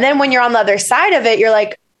 And then when you're on the other side of it, you're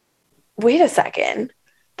like, wait a second,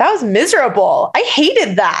 that was miserable. I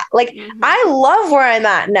hated that. Like, I love where I'm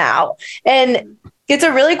at now. And it's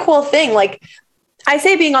a really cool thing. Like, I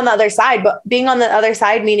say being on the other side, but being on the other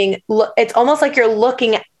side, meaning it's almost like you're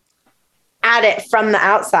looking at it from the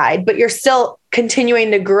outside, but you're still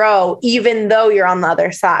continuing to grow, even though you're on the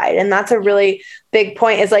other side. And that's a really big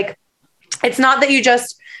point, is like, it's not that you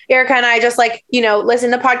just, Erica and I just like, you know,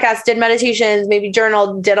 listened to podcasts, did meditations, maybe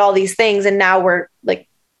journaled, did all these things. And now we're like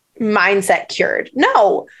mindset cured.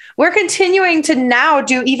 No, we're continuing to now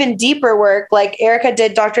do even deeper work. Like Erica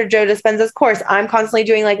did Dr. Joe Dispenza's course. I'm constantly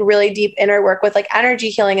doing like really deep inner work with like energy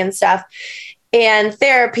healing and stuff and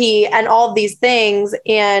therapy and all of these things.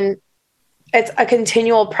 And it's a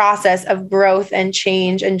continual process of growth and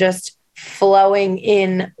change and just flowing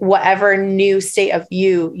in whatever new state of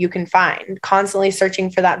you can find, constantly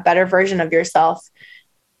searching for that better version of yourself,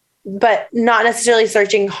 but not necessarily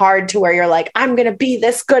searching hard to where you're like, I'm going to be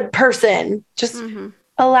this good person. Just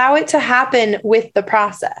allow it to happen with the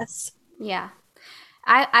process. Yeah.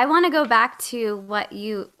 I want to go back to what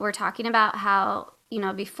you were talking about, how, you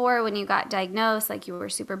know, before when you got diagnosed, like you were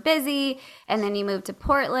super busy and then you moved to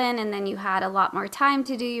Portland and then you had a lot more time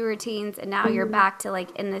to do your routines. And now you're back to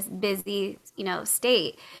like in this busy, you know,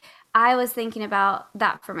 state. I was thinking about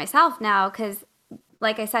that for myself now, because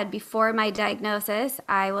like I said, before my diagnosis,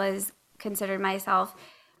 I was considered myself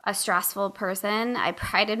a stressful person. I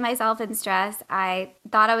prided myself in stress. I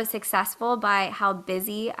thought I was successful by how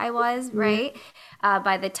busy I was, right?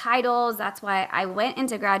 By the titles. That's why I went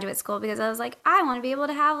into graduate school, because I was like, I want to be able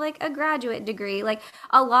to have like a graduate degree. Like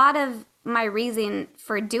a lot of my reason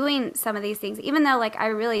for doing some of these things, even though like I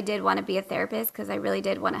really did want to be a therapist because I really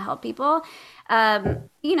did want to help people,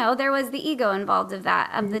 you know, there was the ego involved of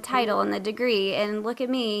that, of the title and the degree. And look at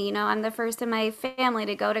me, you know, I'm the first in my family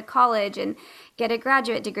to go to college and get a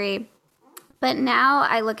graduate degree. But now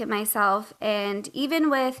I look at myself, and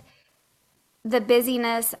even with the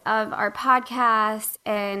busyness of our podcast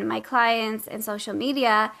and my clients and social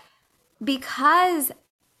media, because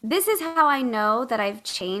this is how I know that I've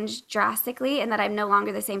changed drastically and that I'm no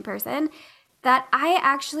longer the same person, that I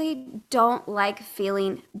actually don't like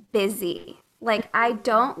feeling busy. Like I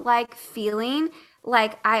don't like feeling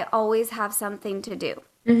like I always have something to do.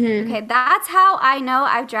 Okay, that's how I know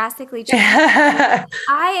I've drastically changed.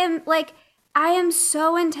 I am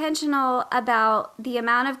so intentional about the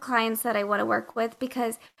amount of clients that I want to work with,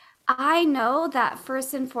 because I know that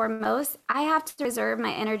first and foremost, I have to reserve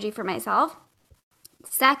my energy for myself.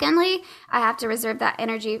 Secondly, I have to reserve that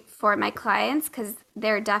energy for my clients, because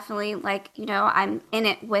they're definitely like, you know, I'm in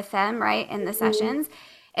it with them, right, in the sessions.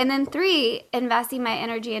 And then 3, investing my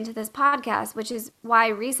energy into this podcast, which is why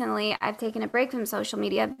recently I've taken a break from social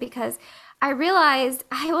media, because I realized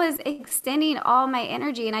I was extending all my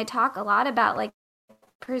energy. And I talk a lot about like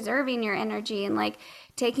preserving your energy and like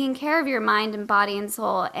taking care of your mind and body and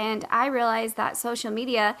soul. And I realized that social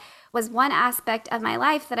media was one aspect of my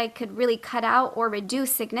life that I could really cut out or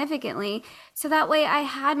reduce significantly, so that way I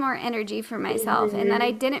had more energy for myself and that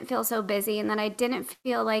I didn't feel so busy and that I didn't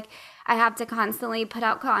feel like I have to constantly put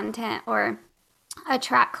out content or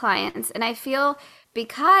attract clients. And I feel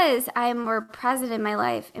because I'm more present in my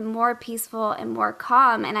life and more peaceful and more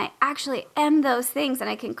calm, and I actually am those things, and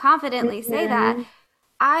I can confidently say that,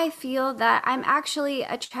 I feel that I'm actually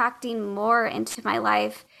attracting more into my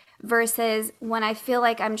life versus when I feel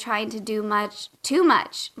like I'm trying to do too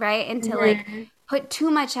much, right? And to like put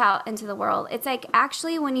too much out into the world. It's like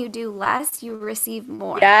actually when you do less, you receive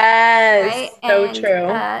more. Yes, right? So And,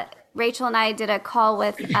 true. Rachel and I did a call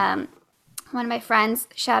with one of my friends,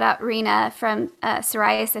 shout out Rena from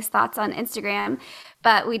Psoriasis Thoughts on Instagram.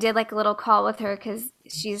 But we did like a little call with her because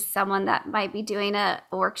she's someone that might be doing a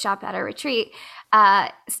workshop at a retreat.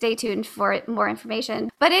 Stay tuned for more information.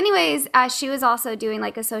 But anyways, she was also doing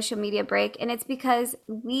like a social media break. And it's because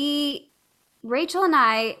Rachel and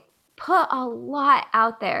I put a lot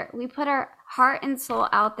out there. We put our heart and soul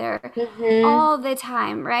out there all the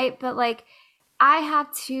time, right? But like, I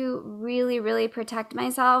have to really, really protect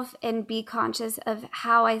myself and be conscious of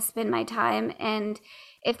how I spend my time. And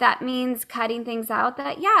if that means cutting things out,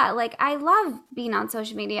 that, yeah, like I love being on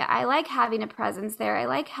social media. I like having a presence there. I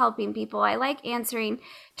like helping people. I like answering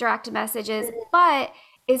direct messages. But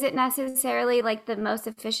is it necessarily like the most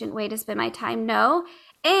efficient way to spend my time? No.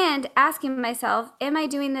 And asking myself, am I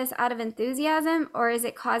doing this out of enthusiasm or is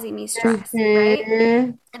it causing me stress,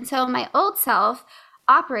 right? And so my old self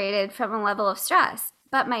operated from a level of stress,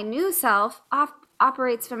 but my new self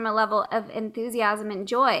operates from a level of enthusiasm and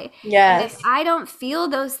joy. Yes. And if I don't feel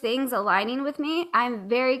those things aligning with me, I'm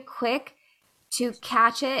very quick to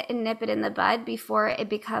catch it and nip it in the bud before it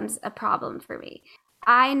becomes a problem for me.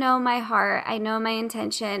 I know my heart. I know my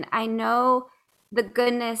intention. I know the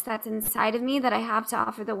goodness that's inside of me that I have to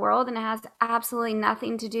offer the world. And it has absolutely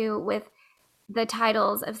nothing to do with the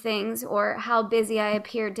titles of things or how busy I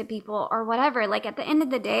appeared to people or whatever. Like at the end of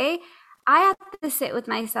the day, I have to sit with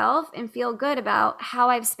myself and feel good about how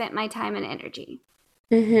I've spent my time and energy.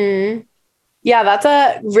 Mm-hmm. Yeah, that's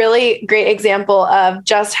a really great example of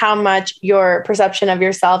just how much your perception of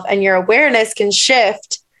yourself and your awareness can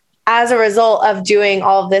shift as a result of doing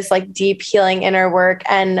all of this like deep healing inner work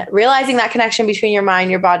and realizing that connection between your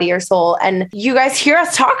mind, your body, your soul. And you guys hear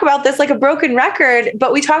us talk about this like a broken record,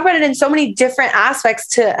 but we talk about it in so many different aspects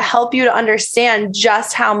to help you to understand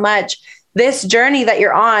just how much this journey that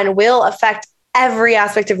you're on will affect every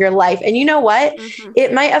aspect of your life. And you know what? Mm-hmm.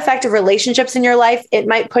 It might affect relationships in your life. It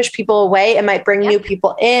might push people away. It might bring new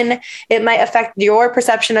people in. It might affect your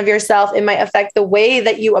perception of yourself. It might affect the way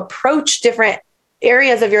that you approach different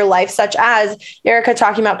areas of your life, such as Erica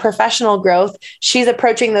talking about professional growth. She's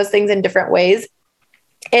approaching those things in different ways.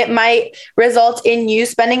 It might result in you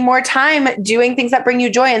spending more time doing things that bring you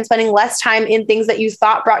joy and spending less time in things that you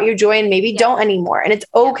thought brought you joy and maybe don't anymore. And it's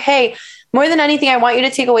okay. More than anything, I want you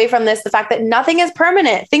to take away from this the fact that nothing is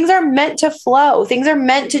permanent. Things are meant to flow. Things are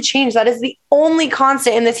meant to change. That is the only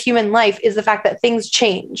constant in this human life, is the fact that things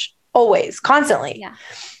change always, constantly. Yeah.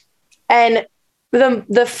 And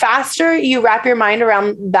the faster you wrap your mind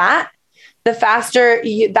around that, the faster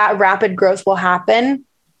that rapid growth will happen.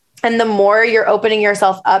 And the more you're opening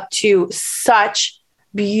yourself up to such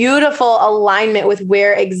beautiful alignment with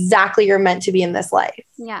where exactly you're meant to be in this life.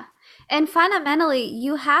 Yeah. And fundamentally,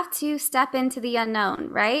 you have to step into the unknown,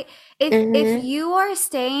 right? If you are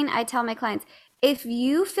staying, I tell my clients, if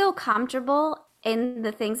you feel comfortable in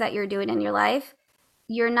the things that you're doing in your life,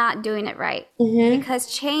 you're not doing it right,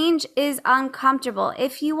 because change is uncomfortable.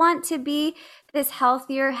 If you want to be this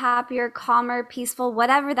healthier, happier, calmer, peaceful,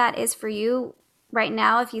 whatever that is for you right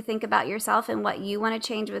now, if you think about yourself and what you want to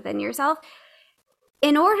change within yourself,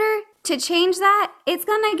 in order to change that, it's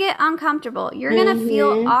going to get uncomfortable. You're going to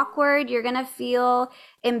feel awkward. You're going to feel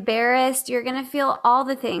embarrassed. You're going to feel all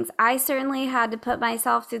the things. I certainly had to put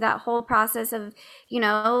myself through that whole process of,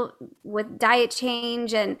 with diet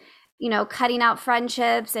change and, cutting out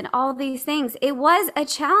friendships and all these things. It was a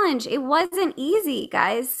challenge. It wasn't easy,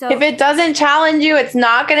 guys. So if it doesn't challenge you, it's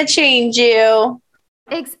not going to change you.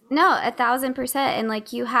 No, 1,000%.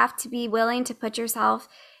 And you have to be willing to put yourself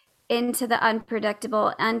into the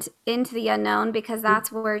unpredictable and into the unknown, because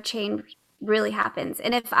that's where change really happens.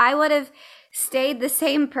 And if I would have stayed the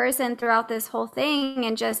same person throughout this whole thing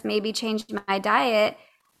and just maybe changed my diet,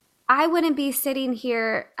 I wouldn't be sitting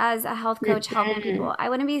here as a health coach helping people. I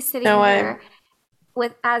wouldn't be sitting here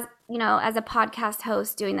as a podcast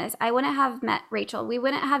host doing this. I wouldn't have met Rachel. We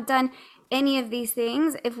wouldn't have done any of these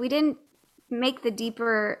things if we didn't make the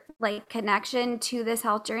deeper connection to this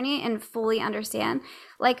health journey and fully understand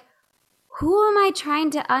who am I trying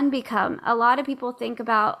to unbecome? A lot of people think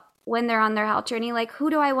about when they're on their health journey, who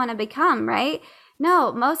do I want to become, right?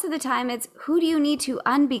 No, most of the time it's who do you need to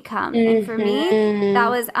unbecome? And for me, that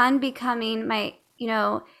was unbecoming my,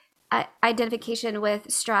 identification with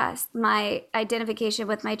stress, my identification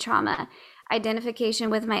with my trauma, identification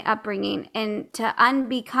with my upbringing, and to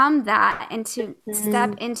unbecome that and to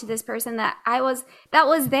step into this person that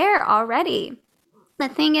was there already. The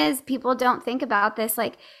thing is, people don't think about this.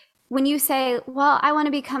 When you say, well, I want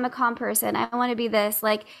to become a calm person, I want to be this,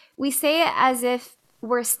 we say it as if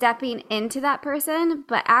we're stepping into that person,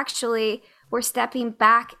 but actually we're stepping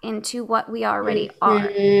back into what we already are.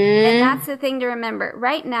 And that's the thing to remember.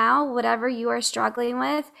 Right now, whatever you are struggling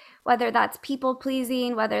with, whether that's people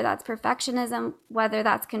pleasing, whether that's perfectionism, whether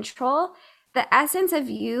that's control, the essence of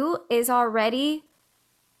you is already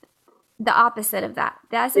the opposite of that.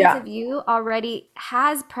 The essence of you already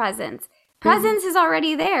has presence. Presence is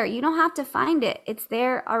already there. You don't have to find it. It's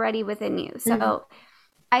there already within you. So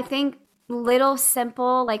I think little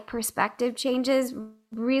simple perspective changes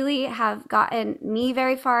really have gotten me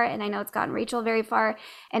very far, and I know it's gotten Rachel very far,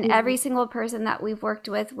 and every single person that we've worked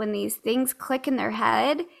with, when these things click in their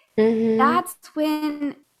head, that's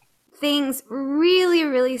when things really,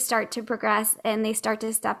 really start to progress, and they start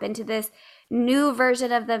to step into this new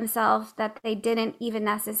version of themselves that they didn't even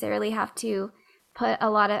necessarily have to put a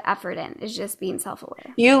lot of effort in. Is just being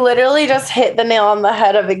self-aware. You literally just hit the nail on the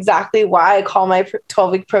head of exactly why I call my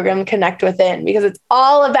 12-week program Connect Within, because it's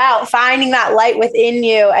all about finding that light within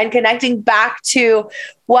you and connecting back to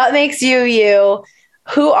what makes you you.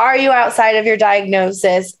 Who are you outside of your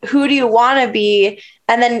diagnosis? Who do you want to be?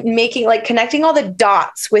 and then making like connecting all the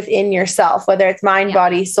dots within yourself, whether it's mind,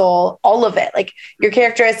 body, soul, all of it, like your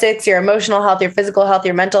characteristics, your emotional health, your physical health,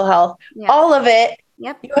 your mental health, all of it.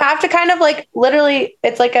 Yep. You have to kind of like literally,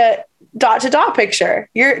 it's like a dot to dot picture.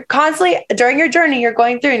 You're constantly during your journey, you're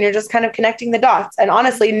going through and you're just kind of connecting the dots. And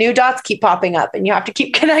honestly, new dots keep popping up and you have to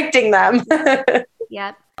keep connecting them.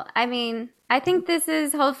 Yep. I mean, I think this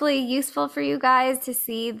is hopefully useful for you guys to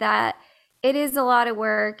see that it is a lot of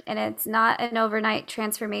work and it's not an overnight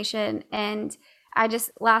transformation. And I just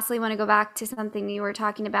lastly want to go back to something you were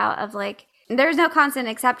talking about of like, there's no constant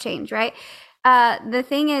except change, right? The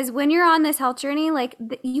thing is, when you're on this health journey, like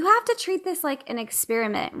you have to treat this like an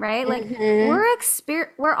experiment, right? Like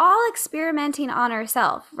we're all experimenting on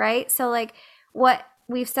ourselves, right? So like what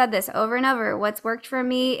we've said this over and over, what's worked for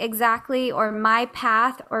me exactly, or my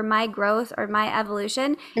path or my growth or my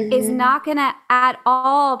evolution is not going to at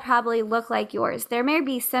all probably look like yours. There may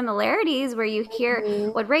be similarities where you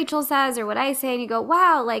hear what Rachel says or what I say and you go,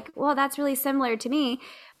 wow, like, well, that's really similar to me.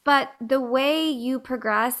 But the way you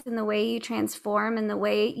progress and the way you transform and the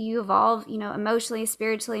way you evolve, you know, emotionally,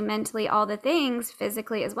 spiritually, mentally, all the things,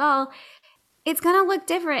 physically as well, it's going to look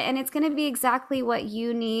different and it's going to be exactly what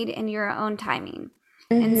you need in your own timing.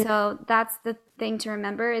 And so that's the thing to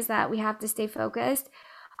remember, is that we have to stay focused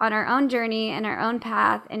on our own journey and our own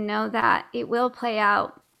path and know that it will play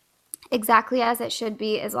out exactly as it should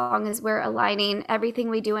be, as long as we're aligning everything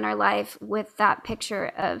we do in our life with that picture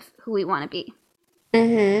of who we want to be.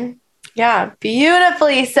 Yeah,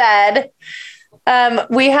 beautifully said.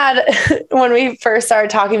 We had, when we first started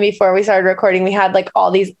talking before we started recording, we had like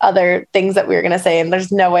all these other things that we were going to say, and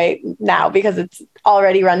there's no way now because it's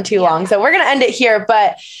already run too long. So we're going to end it here.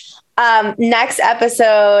 But next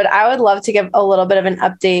episode, I would love to give a little bit of an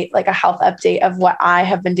update, like a health update of what I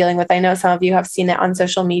have been dealing with. I know some of you have seen it on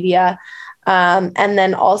social media. And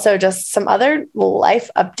then also just some other life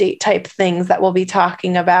update type things that we'll be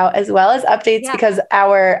talking about, as well as updates because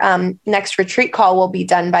our next retreat call will be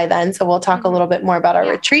done by then. So we'll talk a little bit more about our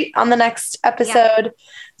retreat on the next episode.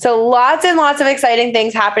 So lots and lots of exciting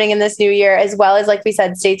things happening in this new year, as well as, like we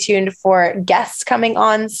said, stay tuned for guests coming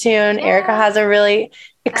on soon. Erica has a really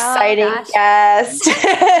exciting guest.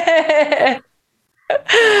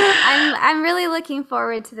 I'm really looking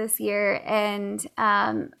forward to this year. And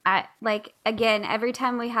I like, again, every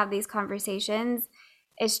time we have these conversations,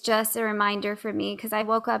 it's just a reminder for me, because I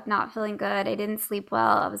woke up not feeling good. I didn't sleep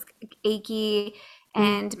well. I was achy.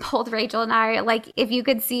 And both Rachel and I are like, if you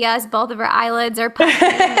could see us, both of our eyelids are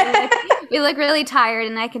puffing. We look really tired,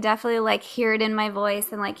 and I could definitely like hear it in my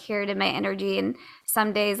voice and like hear it in my energy. And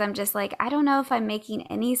some days I'm just like, I don't know if I'm making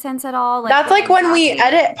any sense at all. Like, that's like when we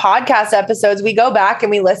edit podcast episodes, we go back and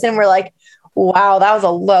we listen. We're like, wow, that was a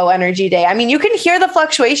low energy day. I mean, you can hear the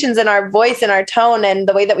fluctuations in our voice and our tone and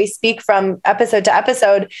the way that we speak from episode to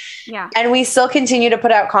episode. Yeah. And we still continue to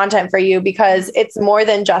put out content for you because it's more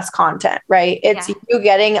than just content, right? It's you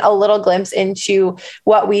getting a little glimpse into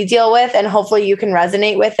what we deal with, and hopefully you can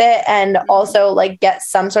resonate with it and also like get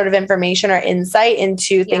some sort of information or insight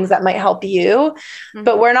into things that might help you.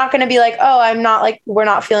 But we're not going to be like, oh, we're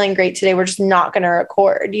not feeling great today, we're just not going to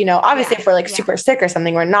record. You know, obviously if we're like super sick or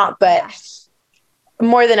something, we're not, but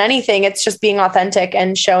more than anything, it's just being authentic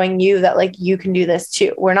and showing you that like you can do this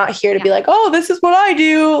too. We're not here to be like, oh, this is what I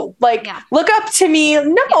do. Like, look up to me.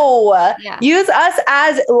 No, use us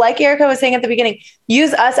as, like Erica was saying at the beginning,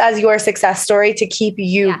 use us as your success story to keep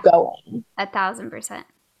you going. 1,000%.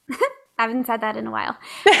 I haven't said that in a while.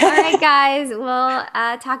 All right, guys. We'll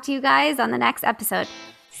talk to you guys on the next episode.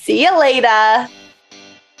 See you later.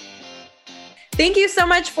 Thank you so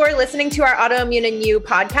much for listening to our Autoimmune and You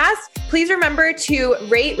podcast. Please remember to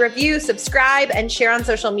rate, review, subscribe, and share on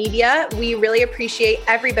social media. We really appreciate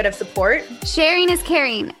every bit of support. Sharing is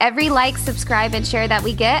caring. Every like, subscribe, and share that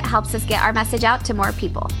we get helps us get our message out to more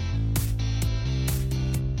people.